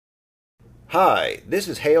Hi, this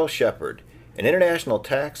is Hale Shepard, an international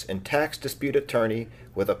tax and tax dispute attorney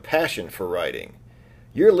with a passion for writing.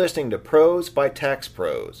 You're listening to Prose by Tax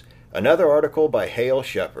Pros, another article by Hale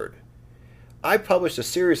Shepard. I published a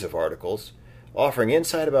series of articles offering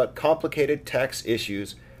insight about complicated tax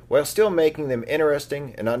issues while still making them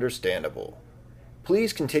interesting and understandable.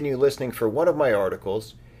 Please continue listening for one of my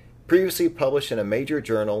articles, previously published in a major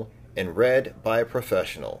journal and read by a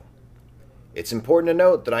professional. It's important to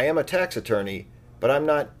note that I am a tax attorney, but I'm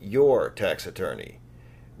not your tax attorney.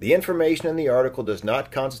 The information in the article does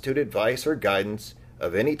not constitute advice or guidance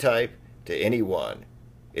of any type to anyone.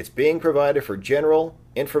 It's being provided for general,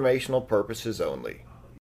 informational purposes only.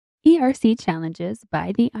 ERC challenges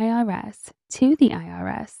by the IRS to the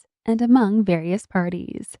IRS and among various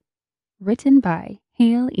parties. Written by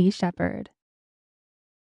Hale E. Shepard.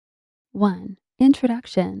 1.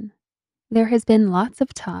 Introduction. There has been lots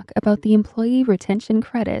of talk about the Employee Retention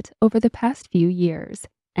Credit over the past few years,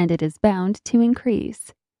 and it is bound to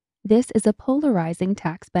increase. This is a polarizing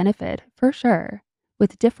tax benefit, for sure,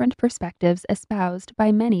 with different perspectives espoused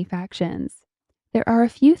by many factions. There are a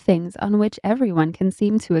few things on which everyone can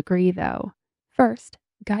seem to agree, though. First,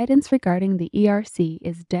 guidance regarding the ERC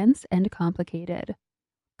is dense and complicated.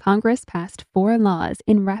 Congress passed 4 laws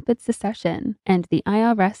in rapid succession, and the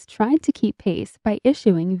IRS tried to keep pace by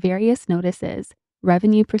issuing various notices,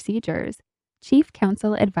 revenue procedures, chief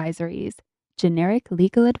counsel advisories, generic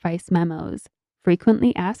legal advice memos,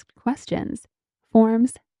 frequently asked questions,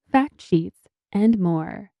 forms, fact sheets, and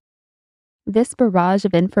more. This barrage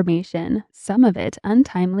of information, some of it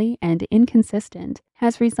untimely and inconsistent,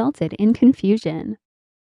 has resulted in confusion.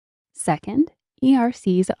 Second,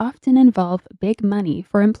 ERCs often involve big money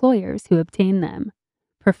for employers who obtain them,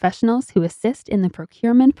 professionals who assist in the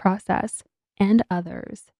procurement process, and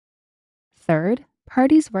others. Third,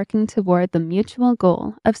 parties working toward the mutual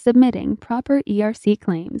goal of submitting proper ERC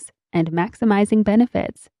claims and maximizing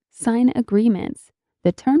benefits sign agreements,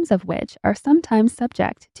 the terms of which are sometimes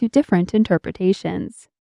subject to different interpretations.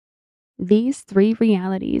 These 3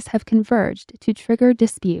 realities have converged to trigger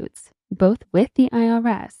disputes, both with the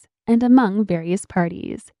IRS and among various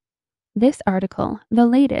parties. This article, the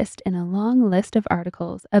latest in a long list of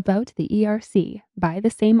articles about the ERC by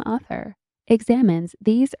the same author, examines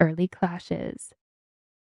these early clashes.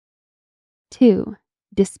 2.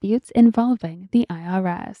 Disputes involving the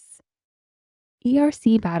IRS.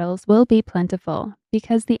 ERC battles will be plentiful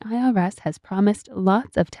because the IRS has promised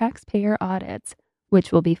lots of taxpayer audits,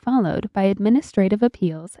 which will be followed by administrative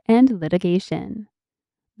appeals and litigation.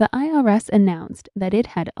 The IRS announced that it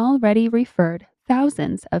had already referred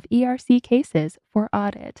thousands of ERC cases for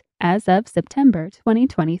audit as of September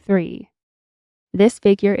 2023. This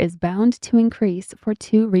figure is bound to increase for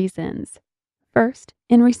 2 reasons. First,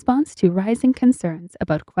 in response to rising concerns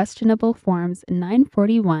about questionable Forms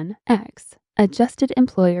 941X, Adjusted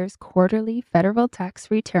Employer's Quarterly Federal Tax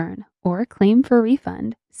Return or Claim for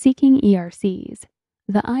Refund, seeking ERCs,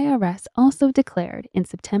 the IRS also declared in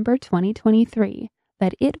September 2023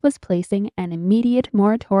 that it was placing an immediate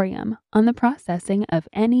moratorium on the processing of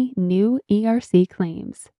any new ERC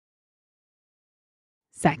claims.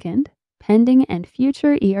 Second, pending and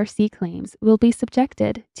future ERC claims will be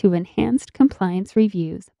subjected to enhanced compliance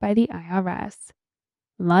reviews by the IRS.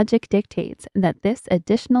 Logic dictates that this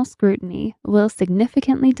additional scrutiny will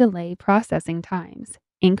significantly delay processing times,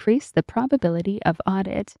 increase the probability of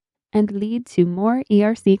audit, and lead to more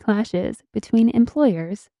ERC clashes between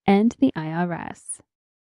employers and the IRS.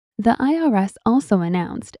 The IRS also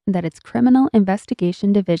announced that its Criminal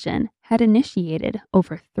Investigation Division had initiated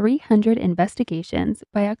over 300 investigations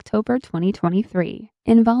by October 2023,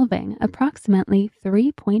 involving approximately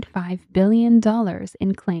 $3.5 billion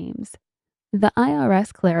in claims. The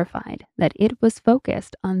IRS clarified that it was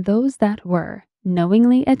focused on those that were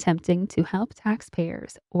knowingly attempting to help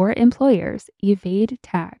taxpayers or employers evade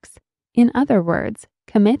tax, in other words,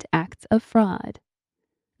 commit acts of fraud.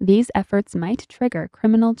 These efforts might trigger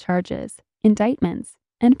criminal charges, indictments,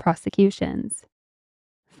 and prosecutions.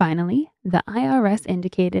 Finally, the IRS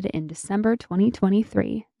indicated in December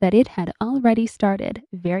 2023 that it had already started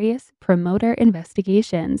various promoter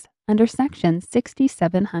investigations under Section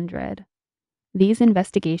 6700. These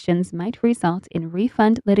investigations might result in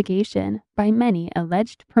refund litigation by many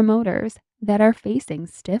alleged promoters that are facing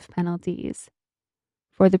stiff penalties.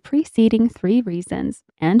 For the preceding 3 reasons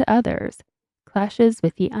and others, clashes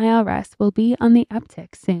with the IRS will be on the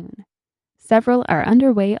uptick soon. Several are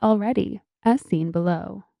underway already, as seen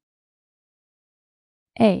below.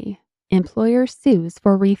 A. Employer sues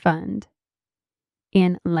for refund.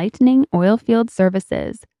 In Lightning Oilfield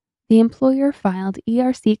Services, the employer filed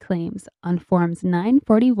ERC claims on Forms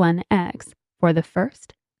 941X for the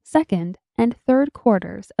first, second, and third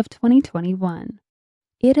quarters of 2021.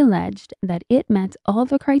 It alleged that it met all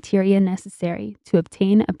the criteria necessary to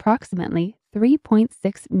obtain approximately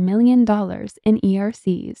 $3.6 million in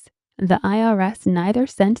ERCs. The IRS neither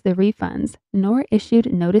sent the refunds nor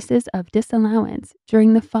issued notices of disallowance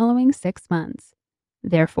during the following 6 months.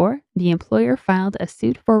 Therefore, the employer filed a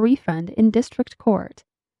suit for refund in district court.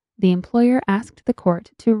 The employer asked the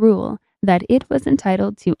court to rule that it was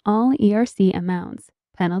entitled to all ERC amounts,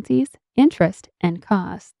 penalties, interest, and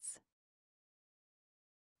costs.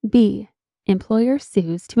 B. Employer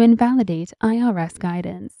sues to invalidate IRS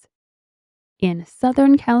guidance. In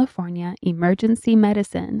Southern California emergency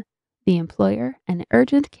medicine, the employer, an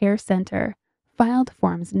urgent care center, filed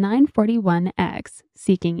Forms 941X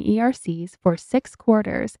seeking ERCs for 6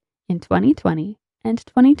 quarters in 2020 and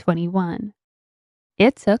 2021.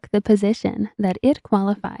 It took the position that it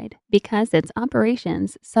qualified because its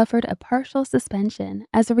operations suffered a partial suspension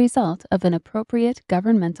as a result of an appropriate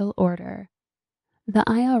governmental order. The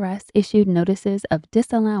IRS issued notices of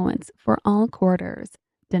disallowance for all quarters,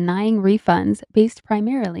 denying refunds based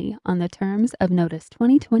primarily on the terms of Notice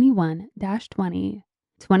 2021-20,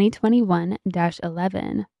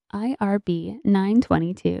 2021-11, IRB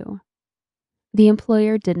 922. The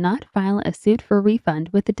employer did not file a suit for refund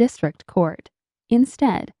with the district court.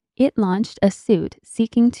 Instead, it launched a suit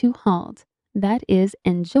seeking to halt, that is,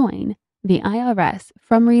 enjoin, the IRS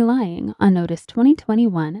from relying on Notice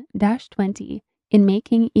 2021-20 in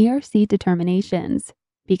making ERC determinations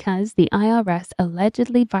because the IRS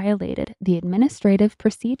allegedly violated the Administrative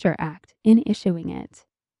Procedure Act in issuing it.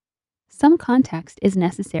 Some context is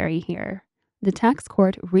necessary here. The tax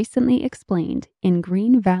court recently explained in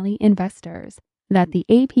Green Valley Investors that the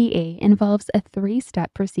APA involves a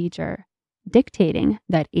 3-step procedure, dictating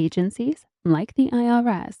that agencies, like the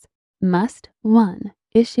IRS, must 1.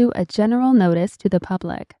 Issue a general notice to the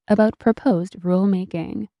public about proposed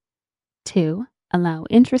rulemaking, 2. Allow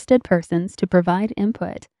interested persons to provide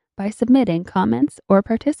input by submitting comments or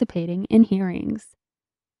participating in hearings,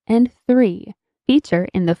 and 3. Feature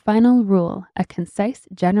in the final rule a concise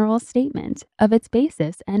general statement of its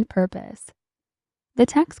basis and purpose. The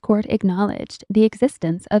tax court acknowledged the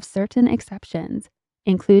existence of certain exceptions,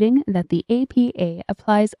 including that the APA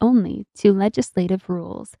applies only to legislative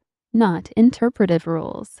rules, not interpretive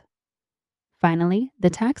rules. Finally, the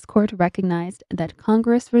tax court recognized that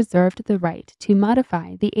Congress reserved the right to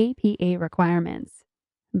modify the APA requirements,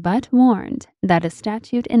 but warned that a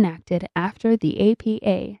statute enacted after the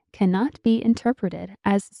APA cannot be interpreted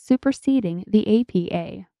as superseding the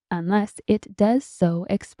APA unless it does so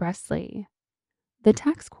expressly. The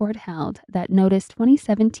tax court held that Notice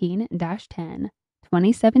 2017-10,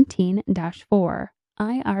 2017-4,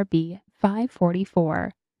 IRB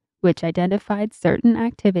 544, which identified certain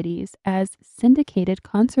activities as syndicated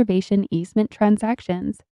conservation easement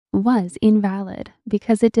transactions, was invalid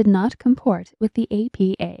because it did not comport with the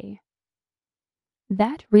APA.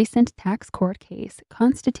 That recent tax court case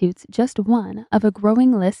constitutes just one of a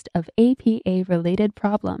growing list of APA-related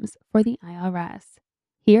problems for the IRS.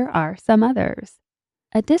 Here are some others.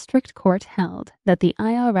 A district court held that the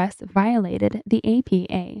IRS violated the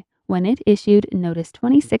APA when it issued Notice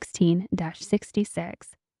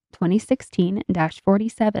 2016-66,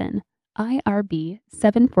 2016-47, IRB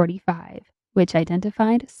 745, which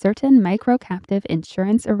identified certain micro-captive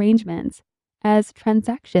insurance arrangements as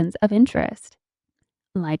transactions of interest.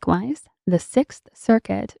 Likewise, the Sixth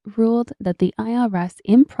Circuit ruled that the IRS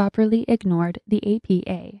improperly ignored the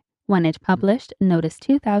APA when it published Notice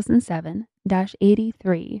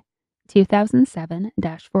 2007-83,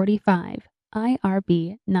 2007-45,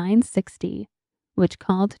 IRB 960, which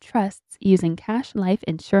called trusts using cash life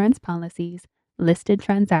insurance policies listed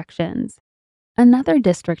transactions. Another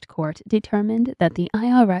district court determined that the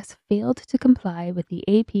IRS failed to comply with the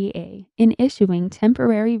APA in issuing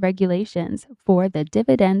temporary regulations for the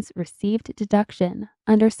dividends received deduction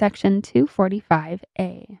under Section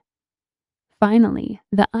 245A. Finally,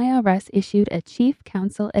 the IRS issued a Chief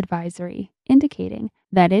Counsel advisory indicating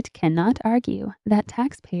that it cannot argue that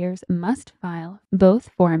taxpayers must file both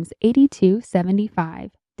Forms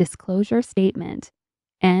 8275, Disclosure Statement,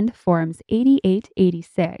 and Forms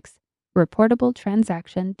 8886, Reportable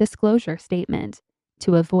Transaction Disclosure Statement,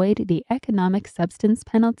 to avoid the economic substance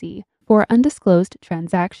penalty for undisclosed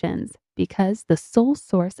transactions because the sole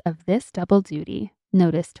source of this double duty,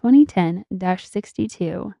 Notice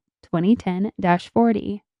 2010-62,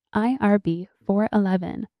 2010-40, IRB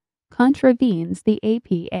 411, contravenes the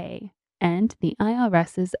APA and the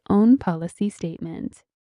IRS's own policy statement.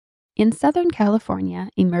 In Southern California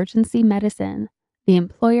emergency medicine, the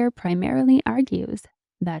employer primarily argues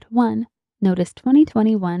that 1. Notice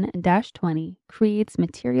 2021-20 creates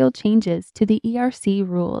material changes to the ERC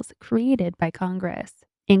rules created by Congress,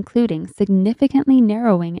 including significantly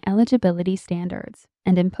narrowing eligibility standards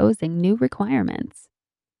and imposing new requirements.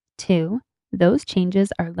 2. Those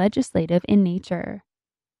changes are legislative in nature.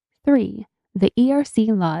 3. The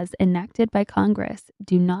ERC laws enacted by Congress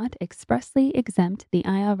do not expressly exempt the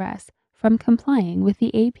IRS from complying with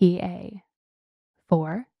the APA.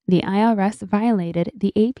 4. The IRS violated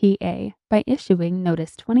the APA by issuing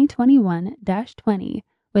Notice 2021-20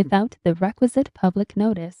 without the requisite public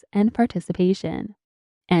notice and participation.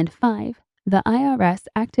 And 5. The IRS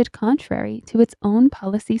acted contrary to its own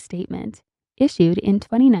policy statement, issued in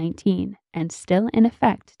 2019 and still in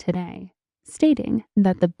effect today, stating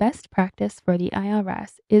that the best practice for the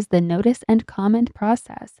IRS is the notice and comment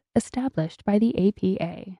process established by the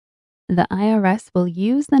APA. The IRS will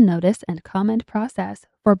use the notice and comment process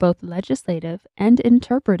for both legislative and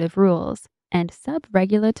interpretive rules, and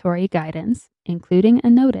sub-regulatory guidance, including a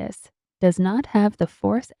notice, does not have the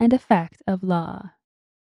force and effect of law.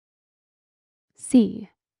 C.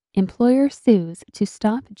 Employer sues to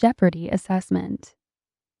stop jeopardy assessment.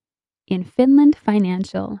 In Finland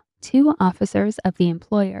Financial, 2 officers of the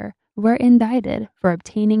employer were indicted for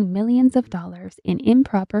obtaining millions of dollars in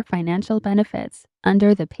improper financial benefits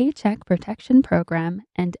under the Paycheck Protection Program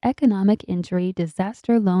and Economic Injury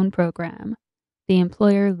Disaster Loan Program. The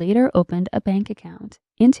employer later opened a bank account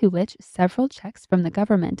into which several checks from the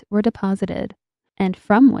government were deposited, and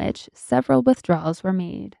from which several withdrawals were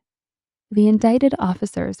made. The indicted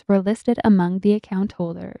officers were listed among the account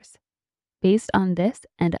holders. Based on this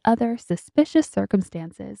and other suspicious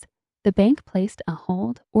circumstances, the bank placed a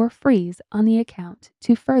hold or freeze on the account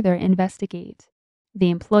to further investigate. The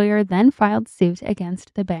employer then filed suit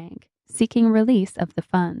against the bank, seeking release of the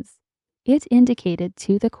funds. It indicated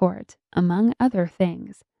to the court, among other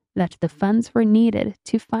things, that the funds were needed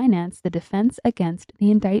to finance the defense against the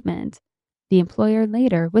indictment. The employer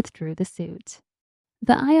later withdrew the suit.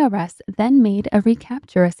 The IRS then made a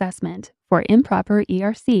recapture assessment for improper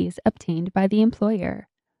ERCs obtained by the employer,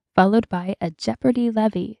 followed by a jeopardy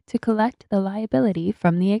levy to collect the liability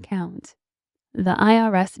from the account. The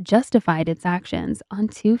IRS justified its actions on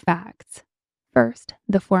 2 facts. First,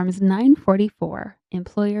 the Forms 944,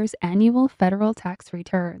 employers' annual federal tax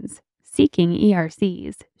returns, seeking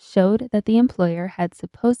ERCs, showed that the employer had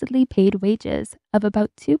supposedly paid wages of about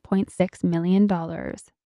 $2.6 million.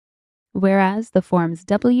 Whereas the Forms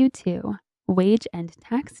W-2, wage and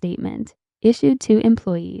tax statement, issued to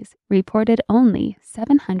employees reported only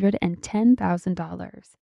 $710,000.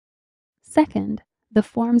 Second, the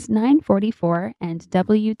Forms 944 and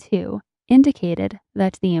W-2 indicated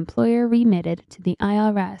that the employer remitted to the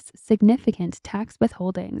IRS significant tax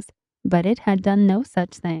withholdings, but it had done no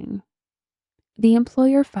such thing. The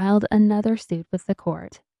employer filed another suit with the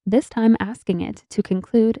court, this time asking it to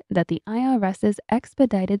conclude that the IRS's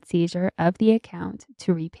expedited seizure of the account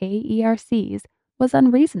to repay ERCs was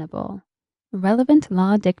unreasonable. Relevant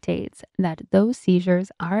law dictates that those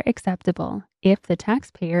seizures are acceptable if the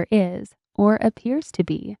taxpayer is, or appears to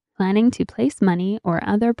be, planning to place money or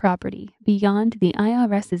other property beyond the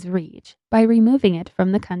IRS's reach by removing it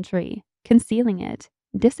from the country, concealing it,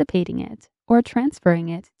 dissipating it, or transferring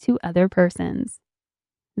it to other persons.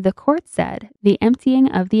 The court said the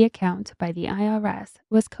emptying of the account by the IRS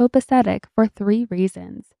was copacetic for 3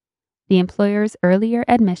 reasons. The employer's earlier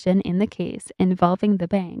admission in the case involving the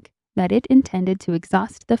bank that it intended to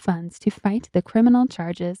exhaust the funds to fight the criminal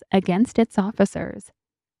charges against its officers,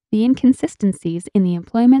 the inconsistencies in the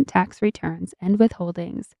employment tax returns and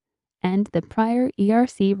withholdings, and the prior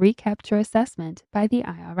ERC recapture assessment by the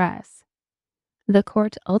IRS. The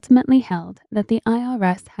court ultimately held that the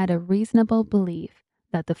IRS had a reasonable belief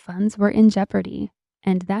that the funds were in jeopardy,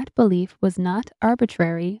 and that belief was not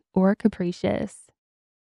arbitrary or capricious.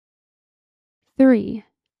 3.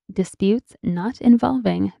 Disputes not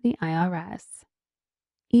involving the IRS.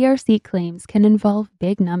 ERC claims can involve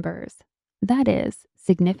big numbers, that is,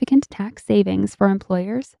 significant tax savings for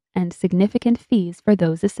employers and significant fees for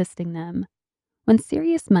those assisting them. When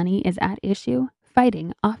serious money is at issue,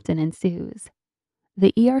 fighting often ensues.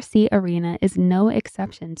 The ERC arena is no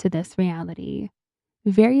exception to this reality.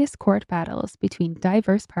 Various court battles between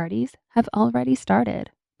diverse parties have already started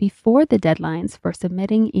before the deadlines for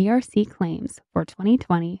submitting ERC claims for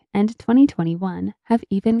 2020 and 2021 have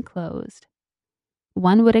even closed.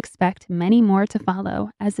 One would expect many more to follow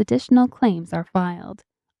as additional claims are filed.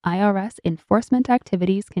 IRS enforcement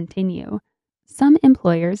activities continue. Some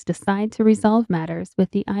employers decide to resolve matters with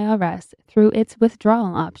the IRS through its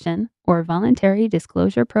withdrawal option or voluntary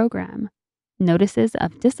disclosure program. Notices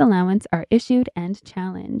of disallowance are issued and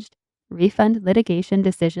challenged. refund litigation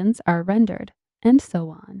decisions are rendered, and so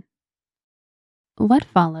on. What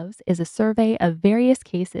follows is a survey of various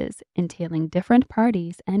cases entailing different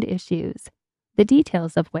parties and issues, the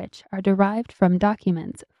details of which are derived from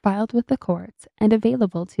documents filed with the courts and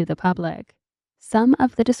available to the public. Some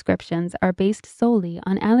of the descriptions are based solely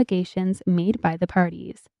on allegations made by the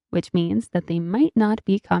parties, which means that they might not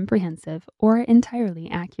be comprehensive or entirely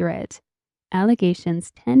accurate.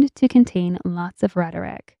 Allegations tend to contain lots of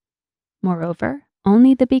rhetoric. Moreover,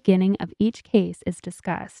 only the beginning of each case is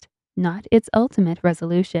discussed, not its ultimate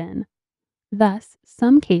resolution. Thus,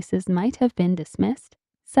 some cases might have been dismissed,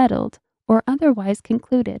 settled, or otherwise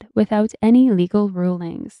concluded without any legal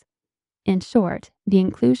rulings. In short, the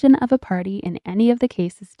inclusion of a party in any of the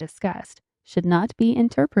cases discussed should not be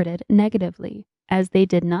interpreted negatively, as they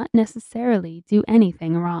did not necessarily do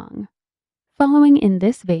anything wrong. Following in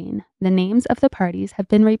this vein, the names of the parties have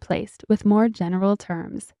been replaced with more general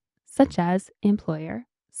terms, such as employer,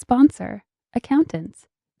 sponsor, accountants,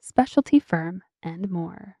 specialty firm, and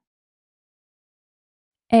more.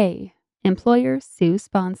 A. Employers sue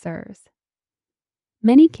sponsors.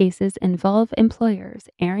 Many cases involve employers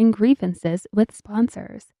airing grievances with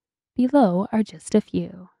sponsors. Below are just a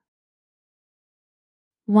few.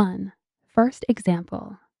 1. First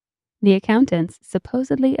example. The accountants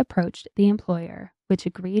supposedly approached the employer, which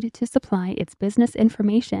agreed to supply its business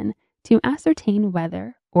information to ascertain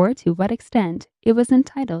whether or to what extent it was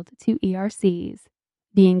entitled to ERCs.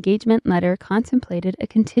 The engagement letter contemplated a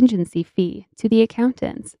contingency fee to the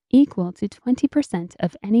accountants equal to 20%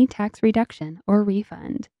 of any tax reduction or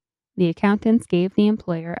refund. The accountants gave the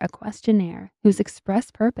employer a questionnaire whose express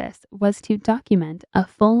purpose was to document a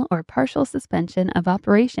full or partial suspension of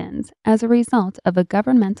operations as a result of a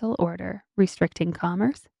governmental order restricting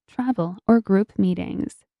commerce, travel, or group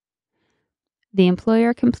meetings. The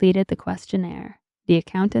employer completed the questionnaire. The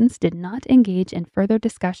accountants did not engage in further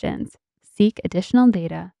discussions, seek additional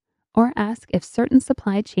data, or ask if certain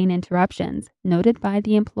supply chain interruptions noted by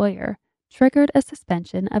the employer triggered a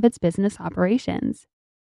suspension of its business operations.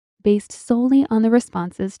 Based solely on the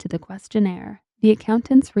responses to the questionnaire, the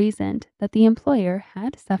accountants reasoned that the employer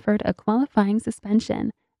had suffered a qualifying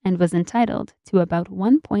suspension and was entitled to about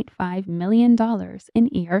 $1.5 million in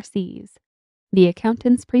ERCs. The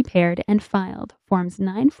accountants prepared and filed Forms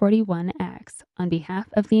 941X on behalf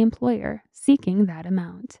of the employer seeking that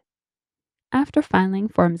amount. After filing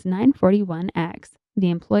Forms 941X, the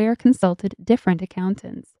employer consulted different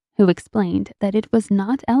accountants who explained that it was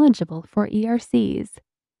not eligible for ERCs.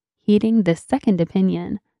 Heeding this second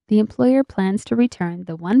opinion, the employer plans to return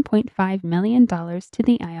the $1.5 million to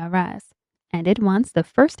the IRS, and it wants the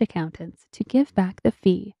first accountants to give back the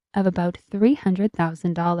fee of about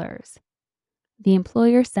 $300,000. The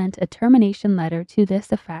employer sent a termination letter to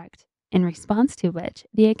this effect, in response to which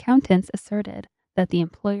the accountants asserted that the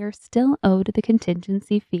employer still owed the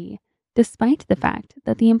contingency fee, despite the fact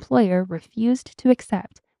that the employer refused to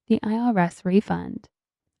accept the IRS refund.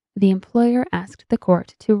 The employer asked the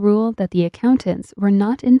court to rule that the accountants were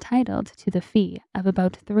not entitled to the fee of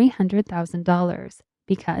about $300,000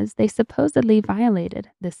 because they supposedly violated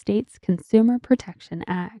the state's Consumer Protection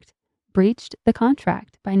Act, breached the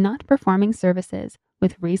contract by not performing services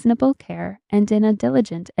with reasonable care and in a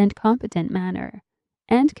diligent and competent manner,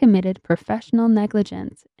 and committed professional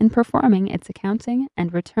negligence in performing its accounting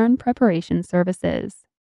and return preparation services.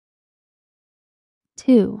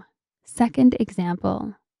 2. Second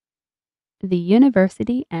example. The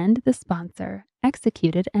university and the sponsor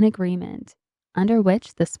executed an agreement under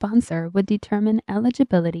which the sponsor would determine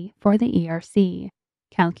eligibility for the ERC,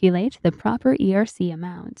 calculate the proper ERC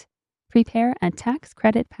amount, prepare a tax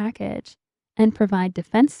credit package, and provide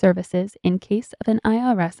defense services in case of an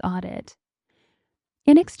IRS audit.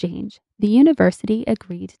 In exchange, the university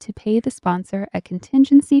agreed to pay the sponsor a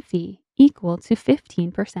contingency fee equal to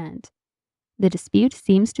 15%. The dispute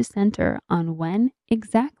seems to center on when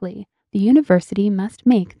exactly the university must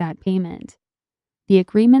make that payment. The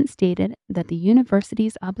agreement stated that the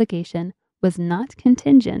university's obligation was not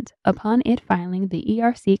contingent upon it filing the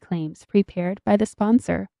ERC claims prepared by the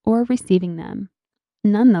sponsor or receiving them.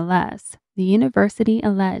 Nonetheless, the university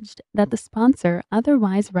alleged that the sponsor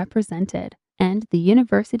otherwise represented, and the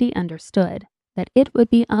university understood that it would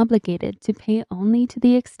be obligated to pay only to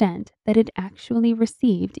the extent that it actually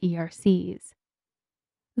received ERCs.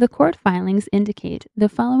 The court filings indicate the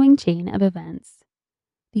following chain of events.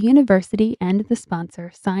 The university and the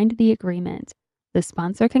sponsor signed the agreement. The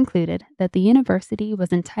sponsor concluded that the university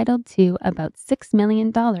was entitled to about $6 million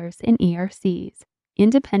in ERCs.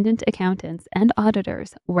 Independent accountants and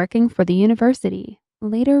auditors working for the university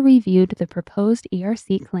later reviewed the proposed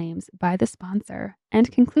ERC claims by the sponsor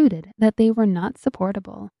and concluded that they were not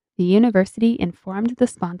supportable. The university informed the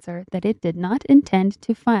sponsor that it did not intend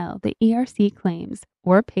to file the ERC claims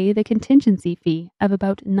or pay the contingency fee of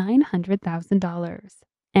about $900,000,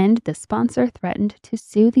 and the sponsor threatened to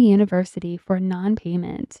sue the university for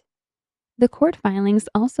non-payment. The court filings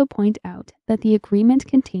also point out that the agreement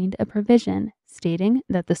contained a provision stating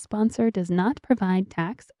that the sponsor does not provide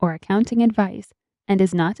tax or accounting advice and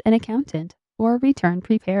is not an accountant or return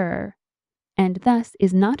preparer, and thus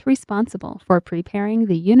is not responsible for preparing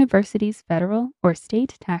the university's federal or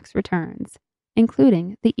state tax returns,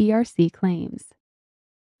 including the ERC claims.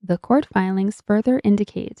 The court filings further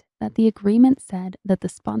indicate that the agreement said that the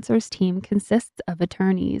sponsor's team consists of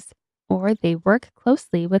attorneys, or they work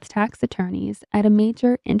closely with tax attorneys at a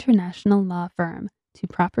major international law firm to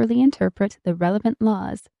properly interpret the relevant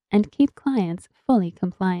laws and keep clients fully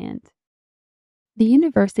compliant. The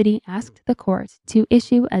university asked the court to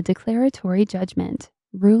issue a declaratory judgment,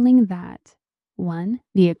 ruling that 1.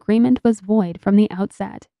 The agreement was void from the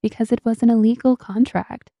outset because it was an illegal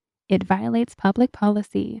contract. It violates public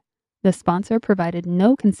policy. The sponsor provided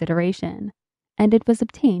no consideration, and it was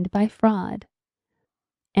obtained by fraud.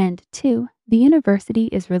 And 2. The university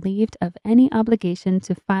is relieved of any obligation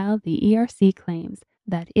to file the ERC claims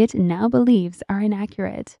that it now believes are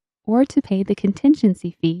inaccurate, or to pay the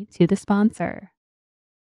contingency fee to the sponsor.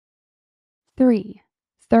 3.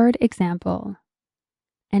 Third example.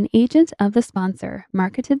 An agent of the sponsor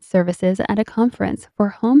marketed services at a conference for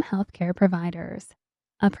home health care providers.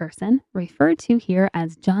 A person, referred to here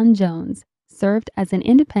as John Jones, served as an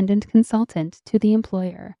independent consultant to the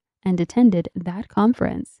employer and attended that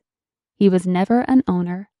conference. He was never an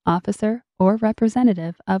owner, officer, or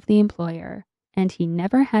representative of the employer, and he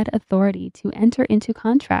never had authority to enter into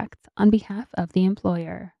contracts on behalf of the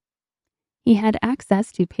employer. He had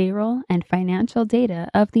access to payroll and financial data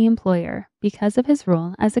of the employer because of his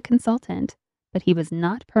role as a consultant, but he was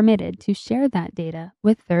not permitted to share that data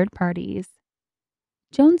with third parties.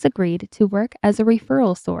 Jones agreed to work as a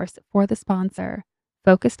referral source for the sponsor,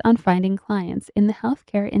 focused on finding clients in the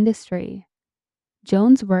healthcare industry.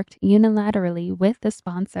 Jones worked unilaterally with the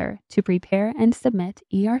sponsor to prepare and submit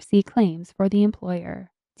ERC claims for the employer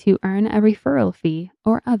to earn a referral fee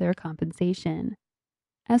or other compensation.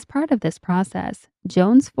 As part of this process,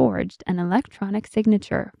 Jones forged an electronic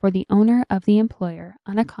signature for the owner of the employer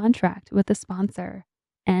on a contract with the sponsor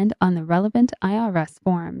and on the relevant IRS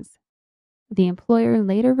forms. The employer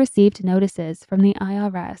later received notices from the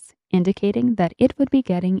IRS indicating that it would be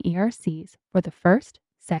getting ERCs for the first,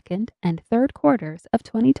 second, and third quarters of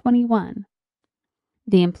 2021.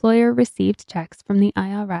 The employer received checks from the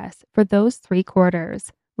IRS for those 3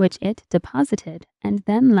 quarters, which it deposited and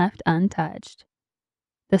then left untouched.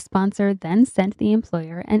 The sponsor then sent the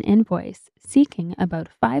employer an invoice seeking about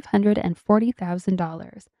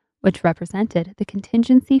 $540,000, which represented the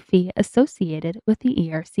contingency fee associated with the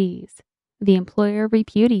ERCs. The employer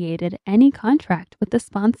repudiated any contract with the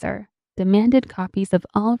sponsor, demanded copies of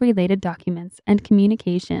all related documents and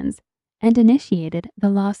communications, and initiated the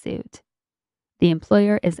lawsuit. The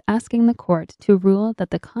employer is asking the court to rule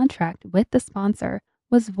that the contract with the sponsor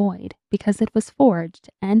was void because it was forged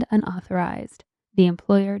and unauthorized. The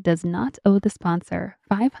employer does not owe the sponsor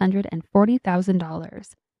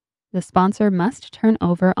 $540,000. The sponsor must turn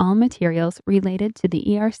over all materials related to the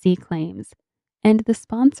ERC claims, and the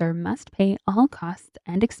sponsor must pay all costs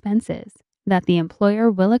and expenses that the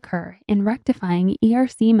employer will occur in rectifying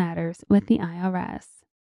ERC matters with the IRS.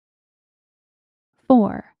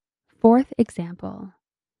 4. Fourth example.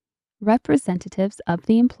 Representatives of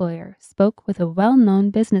the employer spoke with a well-known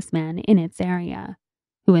businessman in its area,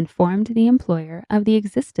 who informed the employer of the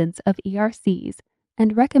existence of ERCs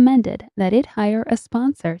and recommended that it hire a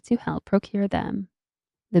sponsor to help procure them.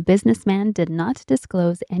 The businessman did not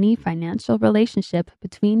disclose any financial relationship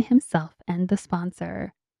between himself and the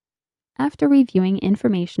sponsor. After reviewing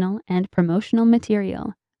informational and promotional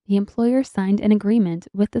material, the employer signed an agreement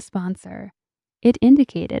with the sponsor. It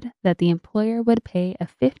indicated that the employer would pay a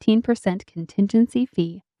 15% contingency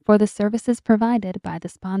fee for the services provided by the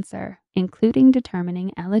sponsor, including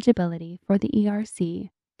determining eligibility for the ERC,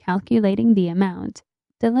 calculating the amount,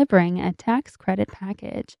 delivering a tax credit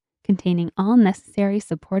package containing all necessary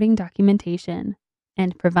supporting documentation,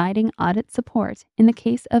 and providing audit support in the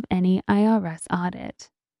case of any IRS audit.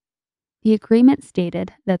 The agreement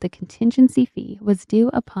stated that the contingency fee was due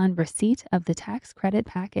upon receipt of the tax credit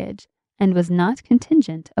package and was not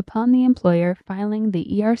contingent upon the employer filing the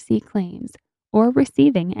ERC claims or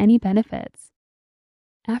receiving any benefits.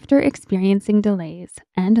 After experiencing delays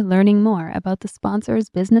and learning more about the sponsor's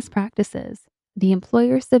business practices, The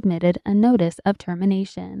employer submitted a notice of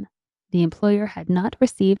termination. The employer had not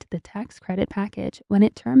received the tax credit package when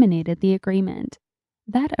it terminated the agreement.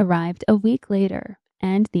 That arrived a week later,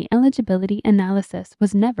 and the eligibility analysis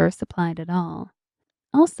was never supplied at all.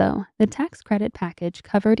 Also, the tax credit package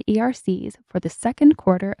covered ERCs for the second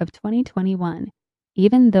quarter of 2021,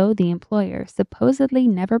 even though the employer supposedly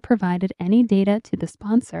never provided any data to the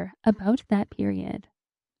sponsor about that period.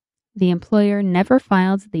 The employer never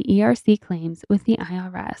filed the ERC claims with the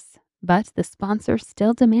IRS, but the sponsor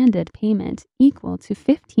still demanded payment equal to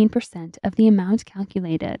 15% of the amount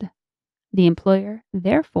calculated. The employer,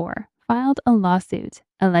 therefore, filed a lawsuit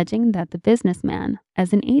alleging that the businessman,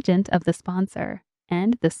 as an agent of the sponsor,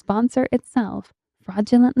 and the sponsor itself,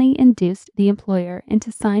 fraudulently induced the employer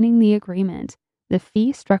into signing the agreement. The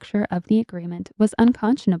fee structure of the agreement was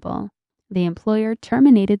unconscionable. The employer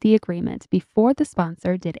terminated the agreement before the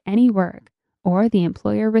sponsor did any work or the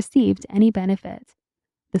employer received any benefit.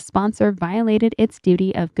 The sponsor violated its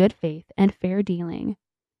duty of good faith and fair dealing.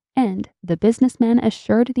 And the businessman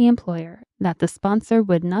assured the employer that the sponsor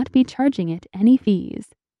would not be charging it any fees.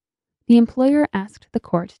 The employer asked the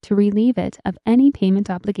court to relieve it of any payment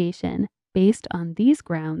obligation based on these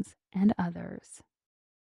grounds and others.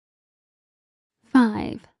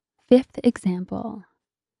 5. Fifth example.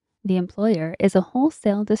 The employer is a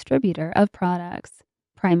wholesale distributor of products,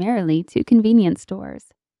 primarily to convenience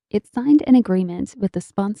stores. It signed an agreement with the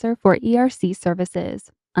sponsor for ERC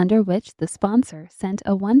services, under which the sponsor sent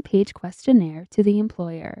a one-page questionnaire to the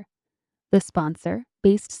employer. The sponsor,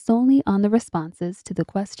 based solely on the responses to the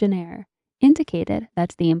questionnaire, indicated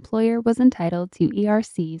that the employer was entitled to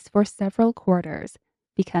ERCs for several quarters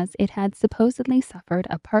because it had supposedly suffered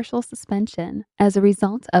a partial suspension as a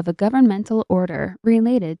result of a governmental order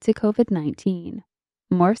related to COVID-19.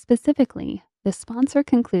 More specifically, the sponsor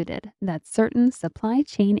concluded that certain supply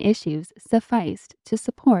chain issues sufficed to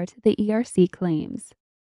support the ERC claims.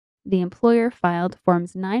 The employer filed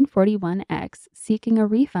Forms 941X seeking a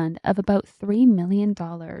refund of about $3 million.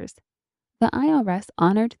 The IRS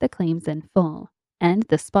honored the claims in full, and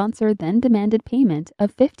the sponsor then demanded payment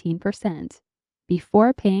of 15%.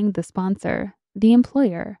 Before paying the sponsor, the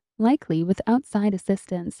employer, likely with outside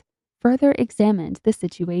assistance, further examined the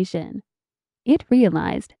situation. It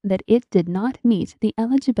realized that it did not meet the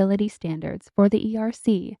eligibility standards for the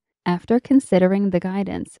ERC after considering the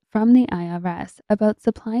guidance from the IRS about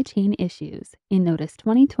supply chain issues in Notice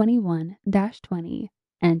 2021-20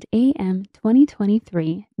 and AM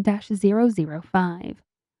 2023-005.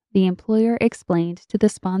 The employer explained to the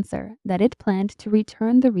sponsor that it planned to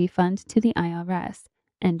return the refund to the IRS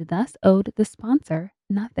and thus owed the sponsor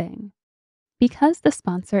nothing. Because the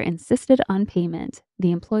sponsor insisted on payment,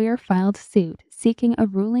 the employer filed suit seeking a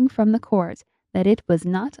ruling from the court that it was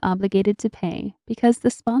not obligated to pay because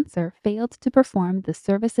the sponsor failed to perform the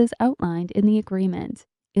services outlined in the agreement,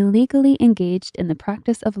 illegally engaged in the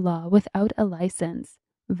practice of law without a license,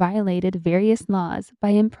 violated various laws by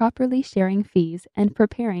improperly sharing fees and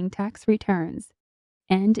preparing tax returns,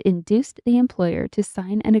 and induced the employer to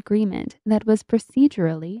sign an agreement that was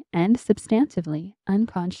procedurally and substantively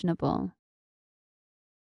unconscionable.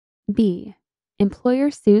 B. Employer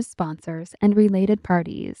sues sponsors and related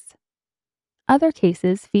parties. Other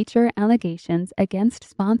cases feature allegations against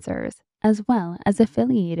sponsors as well as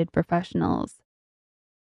affiliated professionals.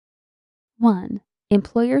 1.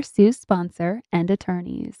 Employer sues sponsor and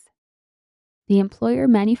attorneys. The employer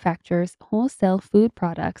manufactures wholesale food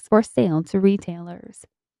products for sale to retailers.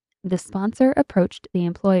 The sponsor approached the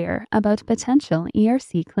employer about potential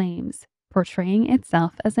ERC claims, portraying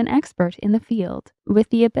itself as an expert in the field with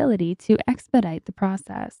the ability to expedite the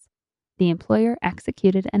process. The employer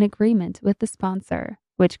executed an agreement with the sponsor,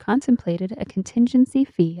 which contemplated a contingency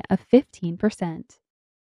fee of 15%.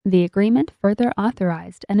 The agreement further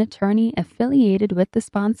authorized an attorney affiliated with the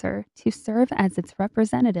sponsor to serve as its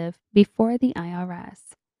representative before the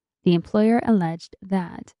IRS. The employer alleged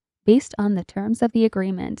that, based on the terms of the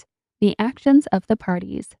agreement, the actions of the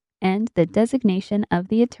parties, and the designation of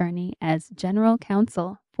the attorney as general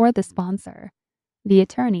counsel for the sponsor, the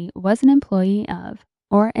attorney was an employee of,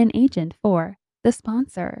 or an agent for, the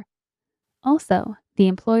sponsor. Also, the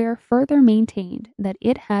employer further maintained that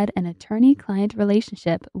it had an attorney-client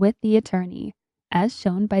relationship with the attorney, as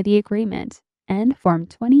shown by the agreement and Form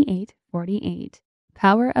 2848,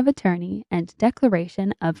 Power of Attorney and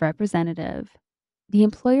Declaration of Representative. The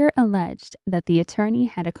employer alleged that the attorney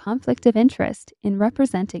had a conflict of interest in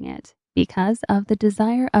representing it because of the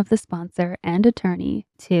desire of the sponsor and attorney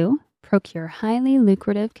to procure highly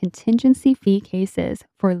lucrative contingency fee cases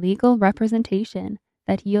for legal representation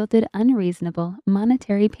that yielded unreasonable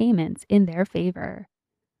monetary payments in their favor.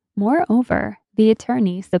 Moreover, The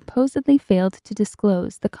attorney supposedly failed to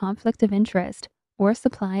disclose the conflict of interest or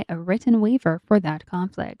supply a written waiver for that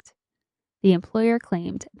conflict. The employer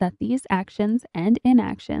claimed that these actions and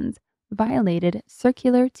inactions violated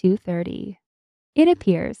Circular 230. It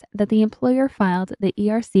appears that the employer filed the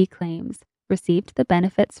ERC claims, received the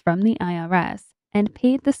benefits from the IRS, and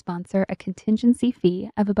paid the sponsor a contingency fee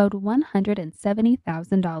of about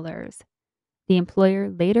 $170,000. The employer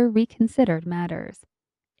later reconsidered matters.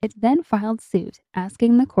 It then filed suit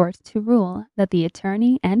asking the court to rule that the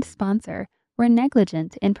attorney and sponsor were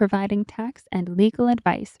negligent in providing tax and legal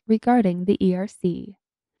advice regarding the ERC,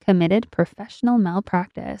 committed professional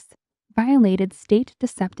malpractice, violated state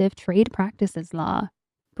deceptive trade practices law,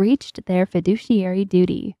 breached their fiduciary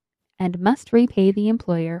duty, and must repay the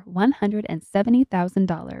employer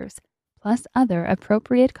 $170,000 plus other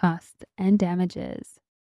appropriate costs and damages.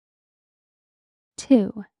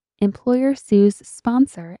 2. Employer sues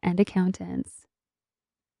sponsor and accountants.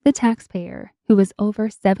 The taxpayer, who was over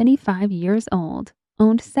 75 years old,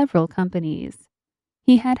 owned several companies.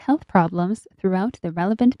 He had health problems throughout the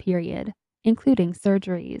relevant period, including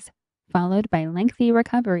surgeries, followed by lengthy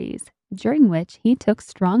recoveries, during which he took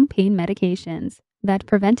strong pain medications that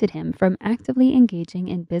prevented him from actively engaging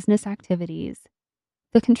in business activities.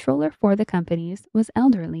 The controller for the companies was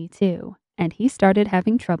elderly too, and he started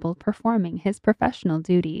having trouble performing his professional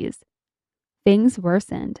duties. Things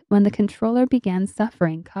worsened when the controller began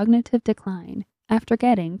suffering cognitive decline after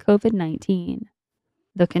getting COVID-19.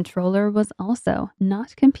 The controller was also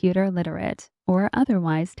not computer literate or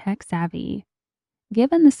otherwise tech savvy.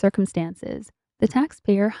 Given the circumstances, the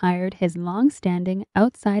taxpayer hired his long-standing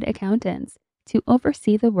outside accountants to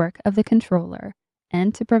oversee the work of the controller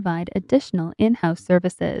and to provide additional in-house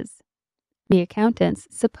services. The accountants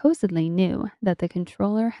supposedly knew that the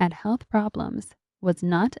controller had health problems, was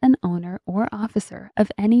not an owner or officer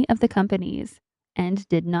of any of the companies, and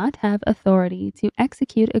did not have authority to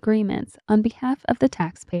execute agreements on behalf of the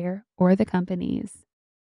taxpayer or the companies.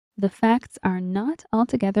 The facts are not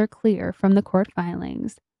altogether clear from the court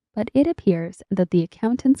filings, but it appears that the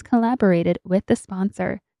accountants collaborated with the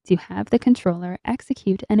sponsor to have the controller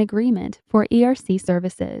execute an agreement for ERC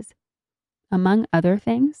services. Among other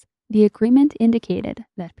things, the agreement indicated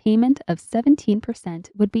that payment of 17%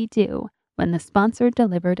 would be due when the sponsor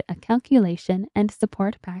delivered a calculation and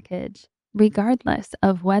support package, regardless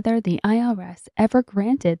of whether the IRS ever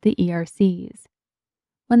granted the ERCs.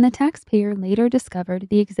 When the taxpayer later discovered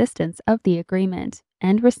the existence of the agreement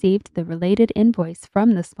and received the related invoice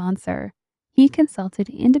from the sponsor, he consulted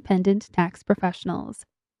independent tax professionals.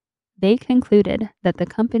 They concluded that the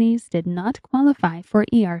companies did not qualify for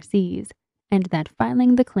ERCs and that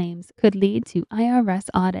filing the claims could lead to IRS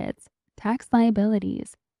audits, tax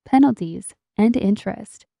liabilities, penalties, and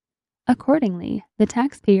interest. Accordingly, the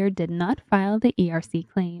taxpayer did not file the ERC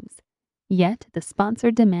claims, yet the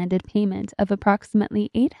sponsor demanded payment of approximately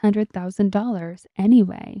 $800,000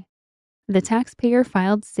 anyway. The taxpayer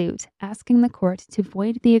filed suit asking the court to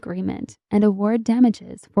void the agreement and award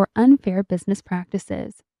damages for unfair business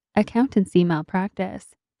practices, accountancy malpractice,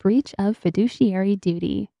 breach of fiduciary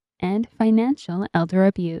duty, and financial elder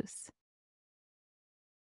abuse.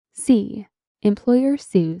 C. Employer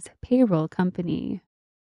sues payroll company.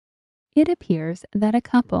 It appears that a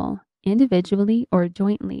couple, individually or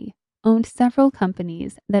jointly, owned several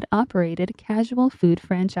companies that operated casual food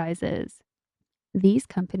franchises. These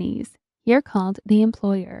companies, here called the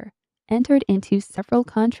employer, entered into several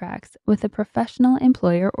contracts with the Professional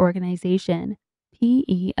Employer Organization,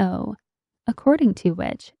 PEO, according to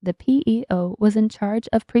which the PEO was in charge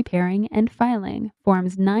of preparing and filing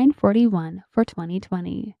Forms 941 for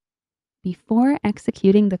 2020. Before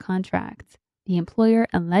executing the contracts, the employer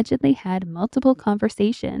allegedly had multiple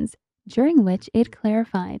conversations during which it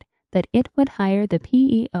clarified that it would hire the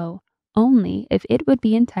PEO only if it would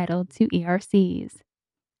be entitled to ERCs.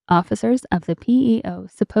 Officers of the PEO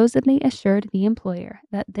supposedly assured the employer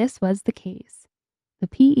that this was the case. The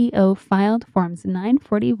PEO filed Forms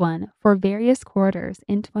 941 for various quarters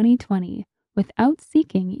in 2020 without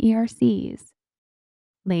seeking ERCs.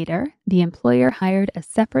 Later, the employer hired a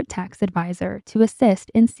separate tax advisor to assist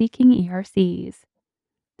in seeking ERCs.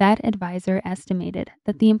 That advisor estimated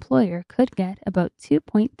that the employer could get about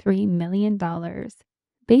 $2.3 million.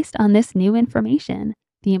 Based on this new information,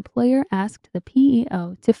 the employer asked the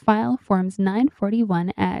PEO to file Forms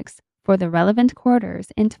 941X for the relevant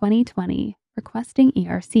quarters in 2020, requesting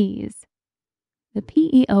ERCs. The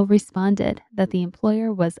PEO responded that the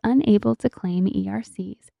employer was unable to claim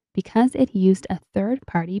ERCs because it used a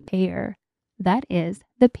third-party payer, that is,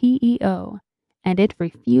 the PEO, and it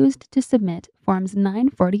refused to submit Forms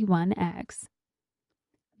 941X.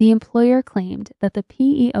 The employer claimed that the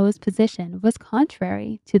PEO's position was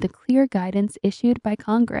contrary to the clear guidance issued by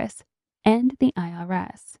Congress and the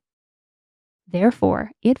IRS. Therefore,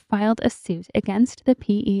 it filed a suit against the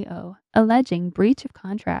PEO alleging breach of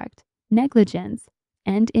contract, negligence,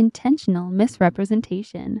 and intentional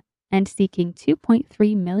misrepresentation, and seeking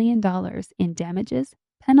 $2.3 million in damages,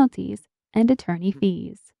 penalties, and attorney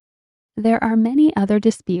fees. There are many other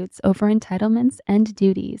disputes over entitlements and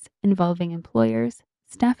duties involving employers,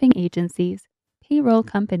 staffing agencies, payroll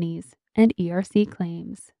companies, and ERC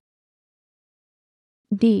claims.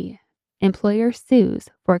 D. Employer sues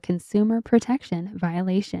for consumer protection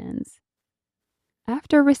violations.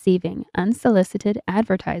 After receiving unsolicited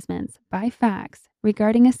advertisements by fax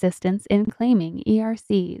regarding assistance in claiming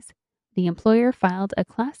ERCs, the employer filed a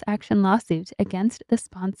class action lawsuit against the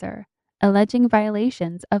sponsor, alleging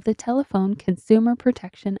violations of the Telephone Consumer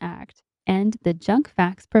Protection Act and the Junk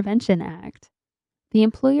Fax Prevention Act. The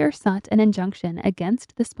employer sought an injunction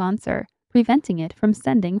against the sponsor, preventing it from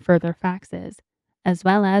sending further faxes, as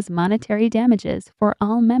well as monetary damages for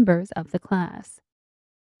all members of the class.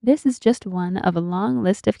 This is just one of a long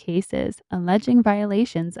list of cases alleging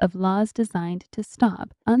violations of laws designed to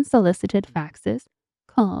stop unsolicited faxes,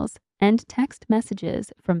 calls, and text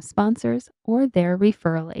messages from sponsors or their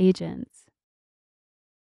referral agents.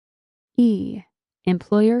 E.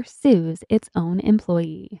 Employer sues its own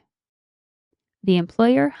employee. The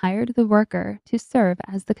employer hired the worker to serve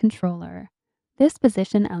as the controller. This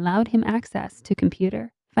position allowed him access to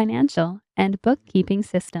computer, financial, and bookkeeping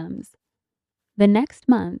systems. The next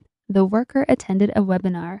month, the worker attended a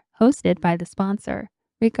webinar hosted by the sponsor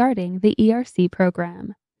regarding the ERC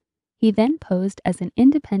program. He then posed as an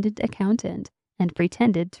independent accountant and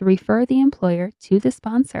pretended to refer the employer to the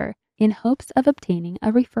sponsor in hopes of obtaining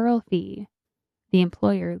a referral fee. The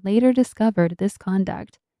employer later discovered this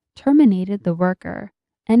conduct, terminated the worker,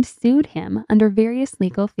 and sued him under various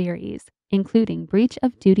legal theories, including breach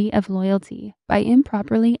of duty of loyalty by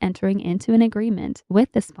improperly entering into an agreement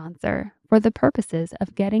with the sponsor for the purposes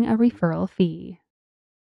of getting a referral fee.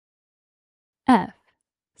 F.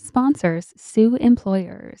 Sponsors sue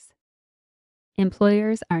employers.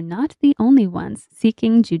 Employers are not the only ones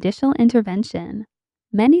seeking judicial intervention.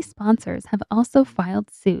 Many sponsors have also filed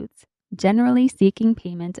suits, generally seeking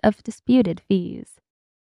payment of disputed fees.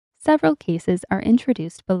 Several cases are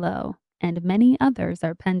introduced below, and many others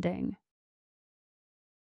are pending.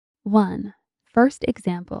 1. First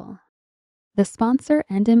example. The sponsor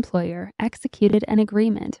and employer executed an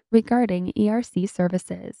agreement regarding ERC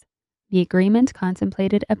services. The agreement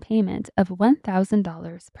contemplated a payment of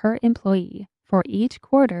 $1,000 per employee for each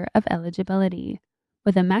quarter of eligibility,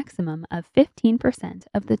 with a maximum of 15%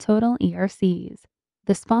 of the total ERCs.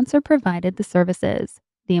 The sponsor provided the services,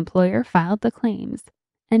 the employer filed the claims,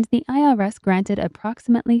 and the IRS granted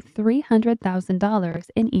approximately $300,000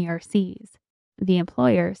 in ERCs. The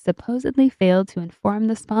employer supposedly failed to inform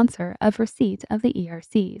the sponsor of receipt of the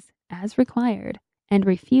ERCs, as required, and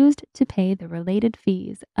refused to pay the related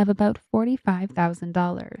fees of about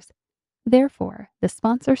 $45,000. Therefore, the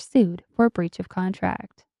sponsor sued for breach of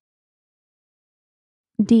contract.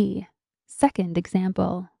 D. Second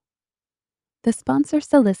example. The sponsor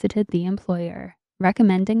solicited the employer,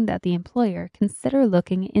 recommending that the employer consider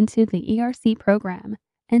looking into the ERC program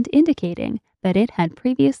and indicating that it had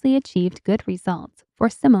previously achieved good results for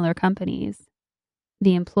similar companies.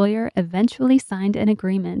 The employer eventually signed an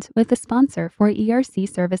agreement with the sponsor for ERC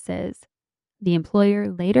services. The employer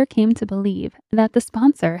later came to believe that the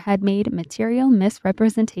sponsor had made material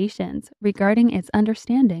misrepresentations regarding its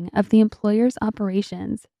understanding of the employer's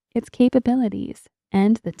operations, its capabilities,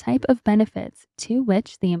 and the type of benefits to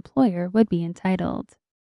which the employer would be entitled.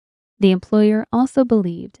 The employer also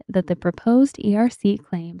believed that the proposed ERC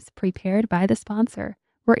claims prepared by the sponsor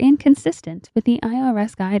were inconsistent with the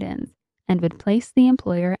IRS guidance and would place the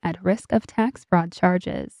employer at risk of tax fraud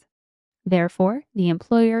charges. Therefore, the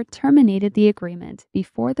employer terminated the agreement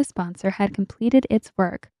before the sponsor had completed its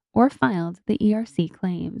work or filed the ERC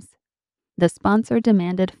claims. The sponsor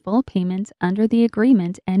demanded full payment under the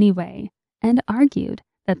agreement anyway, and argued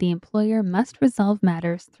that the employer must resolve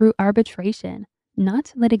matters through arbitration,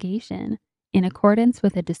 not litigation, in accordance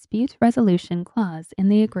with a dispute resolution clause in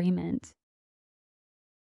the agreement.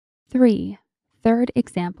 3. Third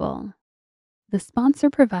example. The sponsor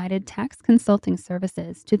provided tax consulting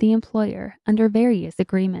services to the employer under various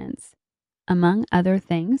agreements. Among other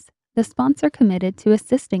things, the sponsor committed to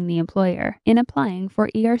assisting the employer in applying for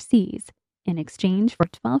ERCs in exchange for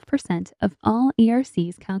 12% of all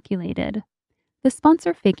ERCs calculated. The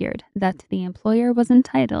sponsor figured that the employer was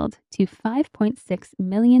entitled to $5.6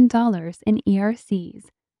 million in ERCs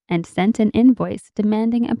and sent an invoice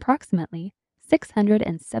demanding approximately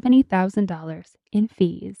 $670,000 in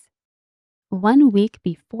fees. 1 week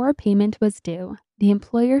before payment was due, the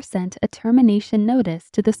employer sent a termination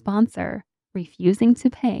notice to the sponsor, refusing to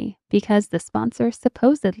pay because the sponsor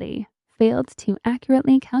supposedly failed to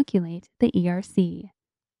accurately calculate the ERC.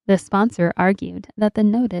 The sponsor argued that the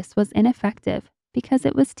notice was ineffective because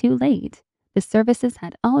it was too late. The services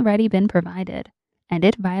had already been provided, and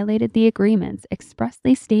it violated the agreements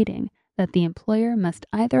expressly stating that the employer must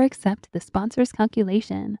either accept the sponsor's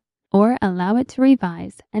calculation or allow it to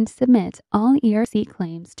revise and submit all ERC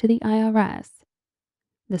claims to the IRS.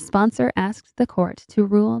 The sponsor asked the court to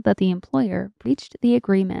rule that the employer breached the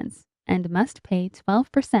agreements and must pay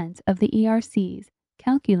 12% of the ERCs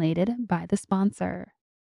calculated by the sponsor.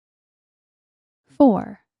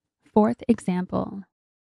 4. Fourth example.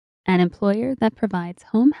 An employer that provides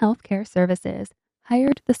home health care services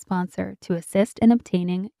hired the sponsor to assist in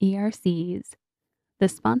obtaining ERCs. The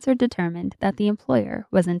sponsor determined that the employer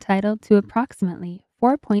was entitled to approximately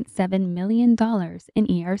 $4.7 million in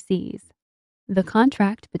ERCs. The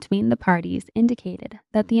contract between the parties indicated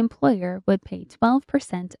that the employer would pay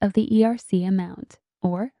 12% of the ERC amount,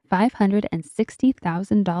 or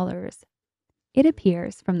 $560,000. It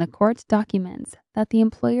appears from the court documents that the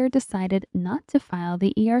employer decided not to file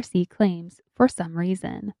the ERC claims for some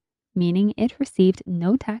reason, meaning it received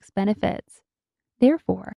no tax benefits.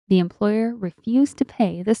 Therefore, the employer refused to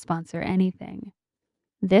pay the sponsor anything.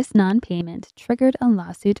 This non-payment triggered a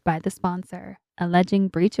lawsuit by the sponsor, alleging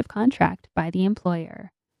breach of contract by the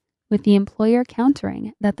employer, with the employer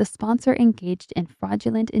countering that the sponsor engaged in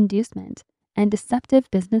fraudulent inducement and deceptive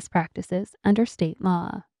business practices under state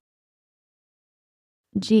law.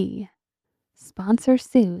 G. Sponsor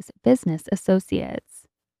sues business associates.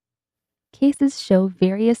 Cases show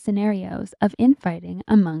various scenarios of infighting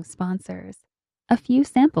among sponsors. A few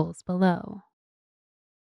samples below.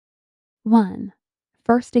 1.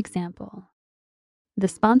 First example. The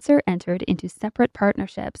sponsor entered into separate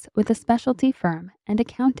partnerships with a specialty firm and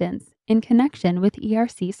accountants in connection with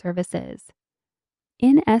ERC services.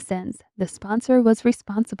 In essence, the sponsor was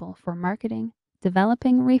responsible for marketing,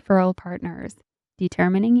 developing referral partners,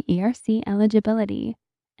 determining ERC eligibility,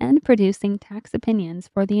 and producing tax opinions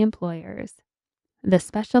for the employers. The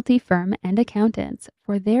specialty firm and accountants,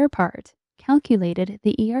 for their part, calculated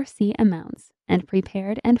the ERC amounts and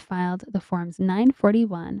prepared and filed the Forms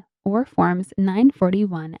 941 or Forms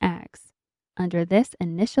 941X. Under this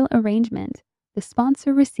initial arrangement, the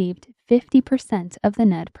sponsor received 50% of the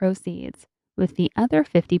net proceeds, with the other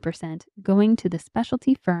 50% going to the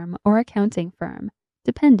specialty firm or accounting firm,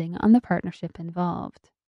 depending on the partnership involved.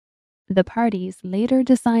 The parties later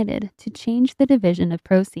decided to change the division of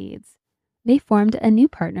proceeds. They formed a new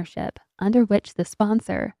partnership under which the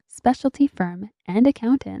sponsor, specialty firm, and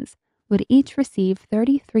accountants would each receive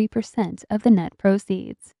 33% of the net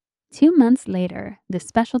proceeds. 2 months later, the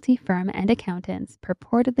specialty firm and accountants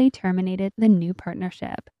purportedly terminated the new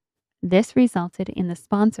partnership. This resulted in the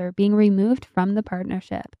sponsor being removed from the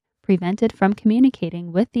partnership, prevented from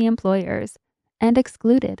communicating with the employers, and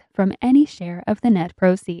excluded from any share of the net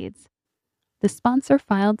proceeds. The sponsor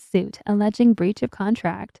filed suit alleging breach of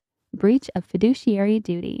contract, breach of fiduciary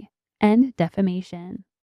duty, and defamation.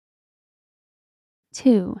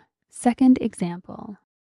 2. Second example.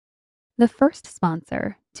 The first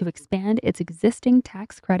sponsor, to expand its existing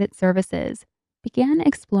tax credit services, began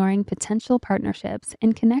exploring potential partnerships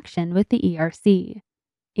in connection with the ERC.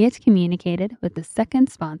 It communicated with the second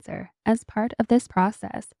sponsor as part of this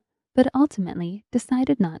process, but ultimately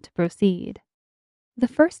decided not to proceed. The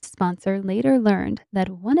first sponsor later learned that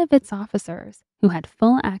one of its officers, who had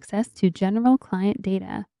full access to general client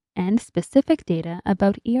data and specific data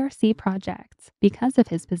about ERC projects because of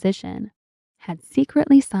his position, had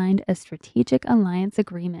secretly signed a strategic alliance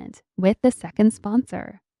agreement with the second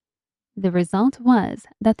sponsor. The result was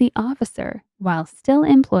that the officer, while still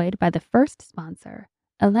employed by the first sponsor,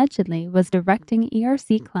 allegedly was directing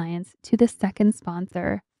ERC clients to the second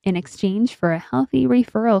sponsor in exchange for a healthy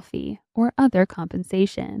referral fee or other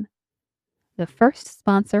compensation. The first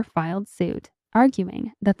sponsor filed suit,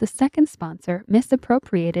 arguing that the second sponsor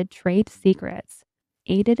misappropriated trade secrets,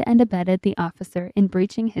 aided and abetted the officer in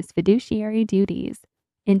breaching his fiduciary duties,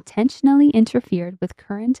 intentionally interfered with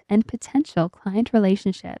current and potential client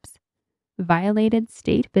relationships, violated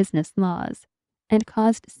state business laws, and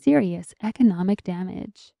caused serious economic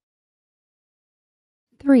damage.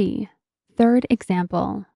 3. Third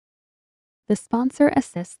example. The sponsor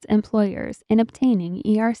assists employers in obtaining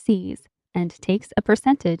ERCs and takes a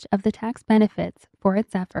percentage of the tax benefits for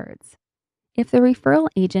its efforts. If the referral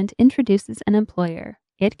agent introduces an employer,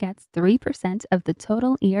 It gets 3% of the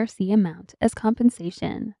total ERC amount as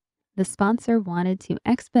compensation. The sponsor wanted to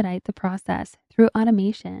expedite the process through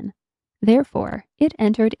automation. Therefore, it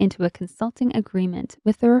entered into a consulting agreement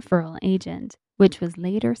with the referral agent, which was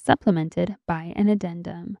later supplemented by an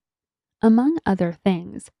addendum. Among other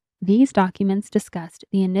things, these documents discussed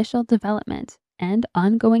the initial development and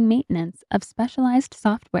ongoing maintenance of specialized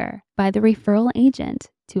software by the referral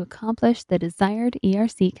agent to accomplish the desired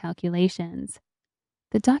ERC calculations.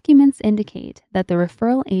 The documents indicate that the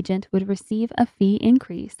referral agent would receive a fee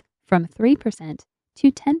increase from 3%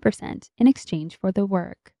 to 10% in exchange for the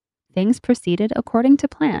work. Things proceeded according to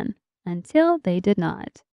plan until they did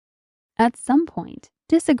not. At some point,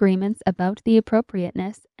 disagreements about the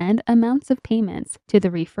appropriateness and amounts of payments to the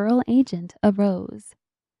referral agent arose.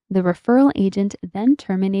 The referral agent then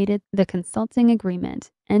terminated the consulting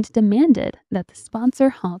agreement and demanded that the sponsor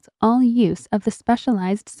halt all use of the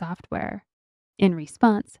specialized software. In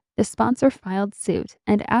response, the sponsor filed suit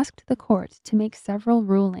and asked the court to make several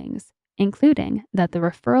rulings, including that the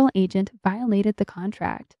referral agent violated the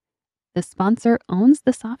contract, the sponsor owns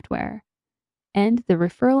the software, and the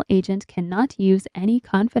referral agent cannot use any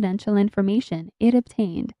confidential information it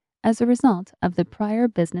obtained as a result of the prior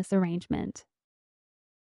business arrangement.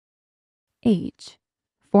 H.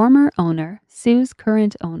 Former owner sues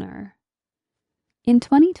current owner. In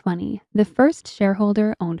 2020, the first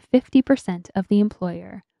shareholder owned 50% of the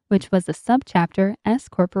employer, which was a subchapter S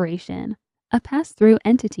corporation, a pass-through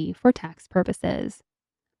entity for tax purposes.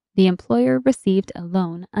 The employer received a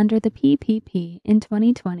loan under the PPP in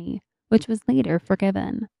 2020, which was later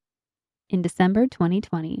forgiven. In December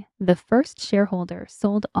 2020, the first shareholder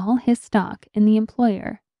sold all his stock in the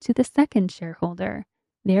employer to the second shareholder,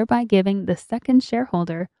 thereby giving the second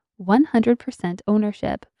shareholder 100%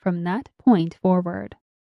 ownership from that point forward.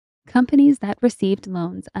 Companies that received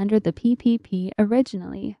loans under the PPP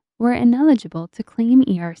originally were ineligible to claim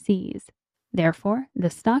ERCs. Therefore, the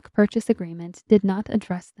stock purchase agreement did not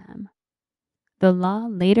address them. The law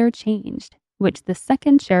later changed, which the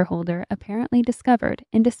second shareholder apparently discovered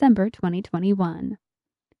in December 2021.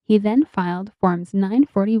 He then filed Forms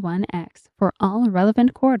 941X for all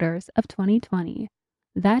relevant quarters of 2020,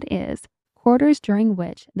 that is, quarters during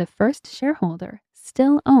which the first shareholder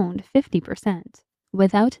still owned 50%,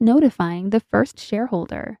 without notifying the first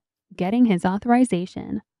shareholder, getting his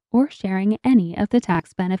authorization, or sharing any of the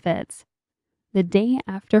tax benefits. The day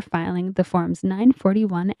after filing the Forms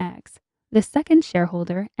 941X, the second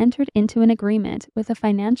shareholder entered into an agreement with a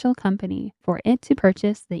financial company for it to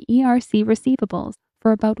purchase the ERC receivables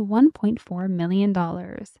for about $1.4 million.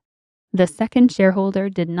 The second shareholder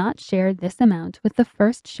did not share this amount with the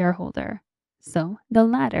first shareholder, so the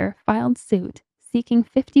latter filed suit seeking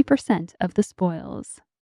 50% of the spoils.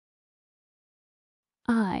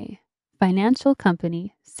 I. Financial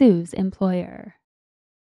company sues employer.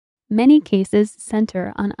 Many cases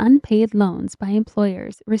center on unpaid loans by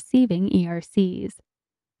employers receiving ERCs.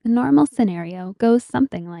 The normal scenario goes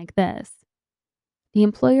something like this. The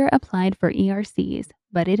employer applied for ERCs,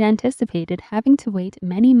 but it anticipated having to wait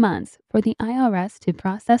many months for the IRS to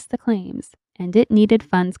process the claims, and it needed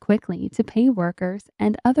funds quickly to pay workers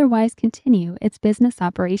and otherwise continue its business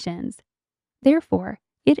operations. Therefore,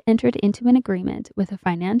 it entered into an agreement with a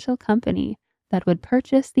financial company that would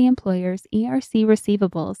purchase the employer's ERC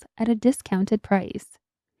receivables at a discounted price.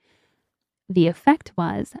 The effect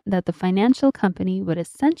was that the financial company would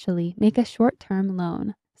essentially make a short-term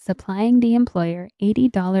loan, supplying the employer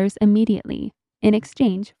 $80 immediately in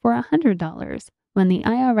exchange for $100 when the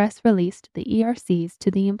IRS released the ERCs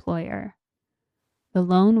to the employer. The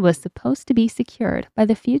loan was supposed to be secured by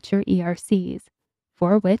the future ERCs,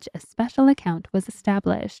 for which a special account was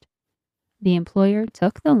established. The employer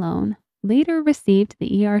took the loan, later received the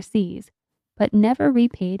ERCs, but never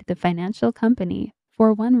repaid the financial company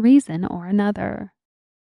for one reason or another.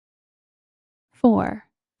 4.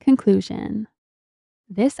 Conclusion.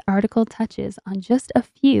 This article touches on just a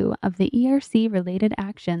few of the ERC-related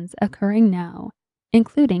actions occurring now,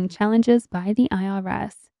 including challenges by the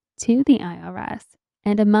IRS, to the IRS,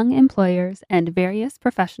 and among employers and various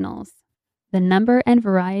professionals. The number and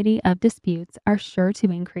variety of disputes are sure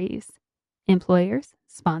to increase. Employers,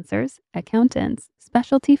 sponsors, accountants,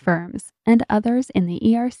 specialty firms, and others in the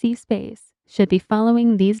ERC space should be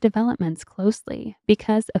following these developments closely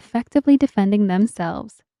because effectively defending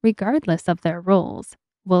themselves, regardless of their roles,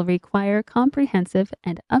 will require comprehensive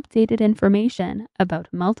and updated information about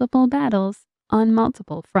multiple battles on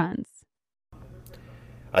multiple fronts.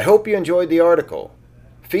 I hope you enjoyed the article.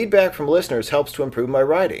 Feedback from listeners helps to improve my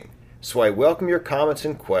writing, so I welcome your comments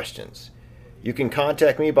and questions. You can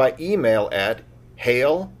contact me by email at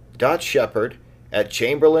hale.shepherd at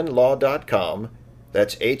chamberlainlaw.com.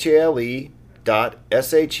 That's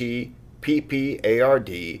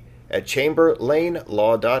HALE.SHEPPARD at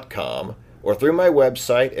chamberlainlaw.com, or through my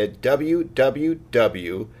website at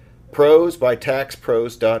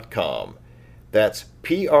www.prosbytaxpros.com. That's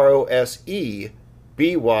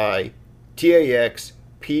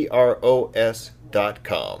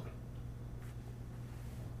PROSEBYTAXPROS.com.